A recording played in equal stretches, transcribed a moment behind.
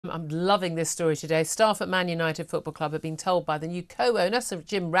I'm loving this story today. Staff at Man United Football Club have been told by the new co-owner, Sir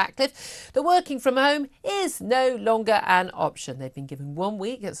Jim Ratcliffe, that working from home is no longer an option. They've been given 1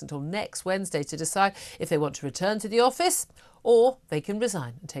 week, it's until next Wednesday, to decide if they want to return to the office or they can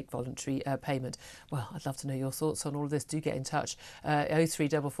resign and take voluntary payment. Well, I'd love to know your thoughts on all of this. Do get in touch.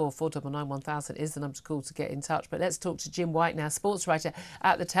 0344 499 1000 is the number to call to get in touch. But let's talk to Jim White now, sports writer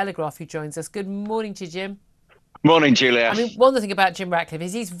at The Telegraph, who joins us. Good morning to you, Jim. Morning, Julia. I mean, one thing about Jim Ratcliffe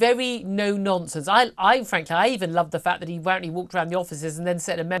is he's very no nonsense. Frankly, I even love the fact that he apparently walked around the offices and then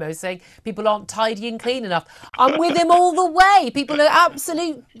sent a memo saying people aren't tidy and clean enough. I'm with him all the way. People are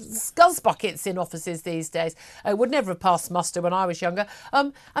absolute scuzz buckets in offices these days. Would never have passed muster when I was younger.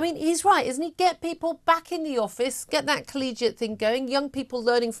 I mean, he's right, isn't he? Get people back in the office, get that collegiate thing going, young people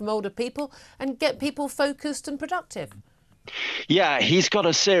learning from older people, and get people focused and productive. Yeah, he's got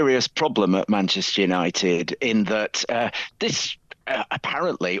a serious problem at Manchester United in that this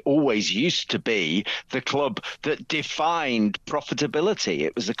apparently always used to be the club that defined profitability.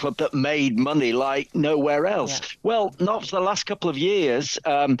 It was the club that made money like nowhere else. Yeah. Well, not for the last couple of years.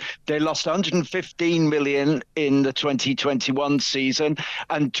 They lost 115 million in the 2021 season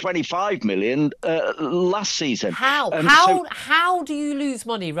and 25 million last season. How do you lose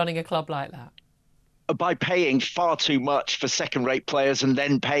money running a club like that? By paying far too much for second-rate players and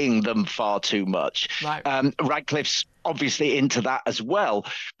then paying them far too much. Right. Radcliffe's obviously into that as well.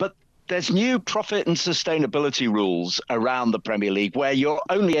 But there's new profit and sustainability rules around the Premier League where you're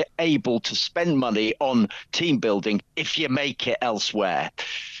only able to spend money on team building if you make it elsewhere.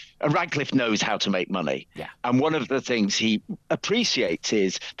 And Radcliffe knows how to make money. Yeah. And one of the things he appreciates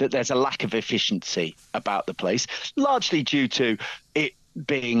is that there's a lack of efficiency about the place, largely due to it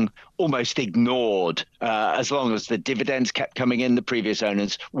being almost ignored. As long as the dividends kept coming in, the previous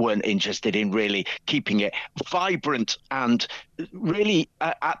owners weren't interested in really keeping it vibrant and really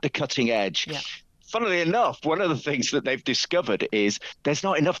at the cutting edge. Yeah. Funnily enough, one of the things that they've discovered is there's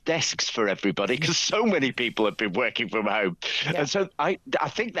not enough desks for everybody because so many people have been working from home. Yeah. And so I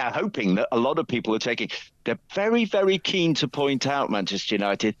think they're hoping that a lot of people are taking. They're very, very keen to point out, Manchester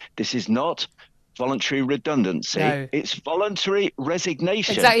United, this is not voluntary redundancy. No. It's voluntary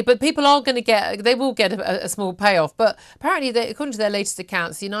resignation. Exactly, but people are going to they will get a small payoff. But apparently, according to their latest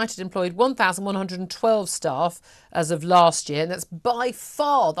accounts, United employed 1,112 staff as of last year, and that's by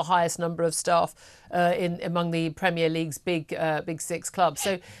far the highest number of staff among the Premier League's big six clubs.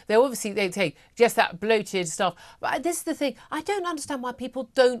 So they take just that bloated stuff. But this is the thing: I don't understand why people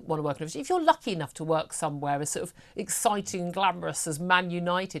don't want to work in an office. If you're lucky enough to work somewhere as sort of exciting and glamorous as Man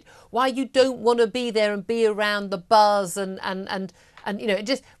United, why you don't want to be there and be around the buzz and you know,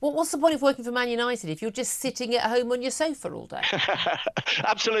 just what's the point of working for Man United if you're just sitting at home on your sofa all day?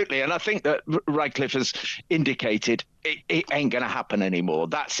 Absolutely, and I think that Radcliffe has indicated it ain't going to happen anymore.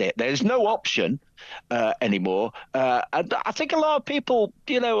 That's it. There's no option anymore. And I think a lot of people,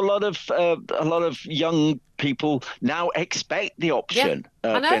 a lot of young people now expect the option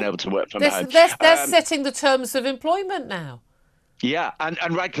of being able to work from home. They're setting the terms of employment now. Yeah, and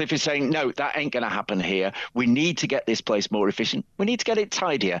Radcliffe is saying, no, that ain't going to happen here. We need to get this place more efficient. We need to get it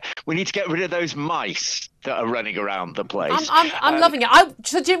tidier. We need to get rid of those mice that are running around the place. I'm loving it.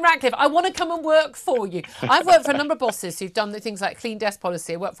 So Jim Ratcliffe, I want to come and work for you. I've worked for a number of bosses who've done things like clean desk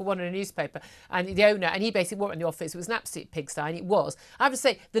policy. I worked for one in a newspaper, and the owner, and he basically worked in the office. It was an absolute pigsty, and it was. I have to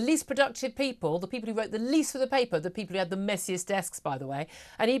say, the least productive people, the people who wrote the least for the paper, the people who had the messiest desks, by the way.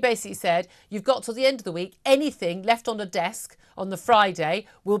 And he basically said, you've got till the end of the week, anything left on a desk on the Friday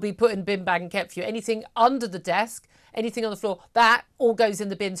will be put in bin bag and kept for you. Anything under the desk, anything on the floor, that all goes in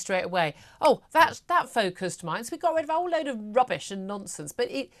the bin straight away. Oh, that focused mind. So we got rid of a whole load of rubbish and nonsense. But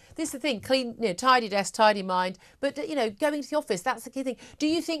this is the thing: clean, tidy desk, tidy mind. But going to the office, that's the key thing. Do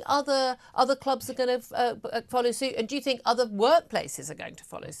you think other clubs are going to follow suit? And do you think other workplaces are going to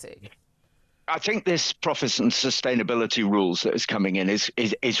follow suit? I think this profits and sustainability rules that is coming in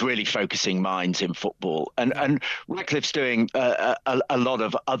is really focusing minds in football, and Radcliffe's doing a lot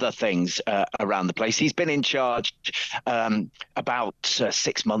of other things around the place. He's been in charge about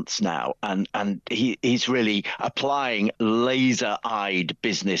 6 months now, and he's really applying laser-eyed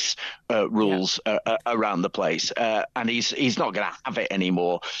business rules around the place, and he's not going to have it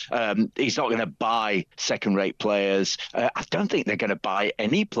anymore. He's not going to buy second-rate players. I don't think they're going to buy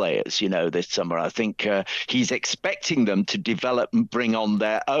any players, this summer. I think he's expecting them to develop and bring on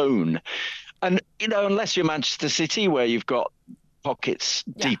their own. And, unless you're Manchester City, where you've got pockets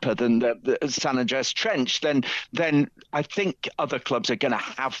deeper than the San Andreas Trench, then I think other clubs are going to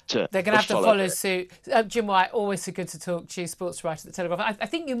have to. They're going to have to follow suit. Jim White, always so good to talk to you, sports writer at the Telegraph. I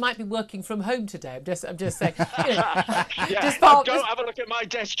think you might be working from home today. I'm just saying. Don't have a look at my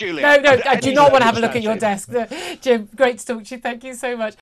desk, Julia. No, I do not want to have a look at your desk. Jim, great to talk to you. Thank you so much.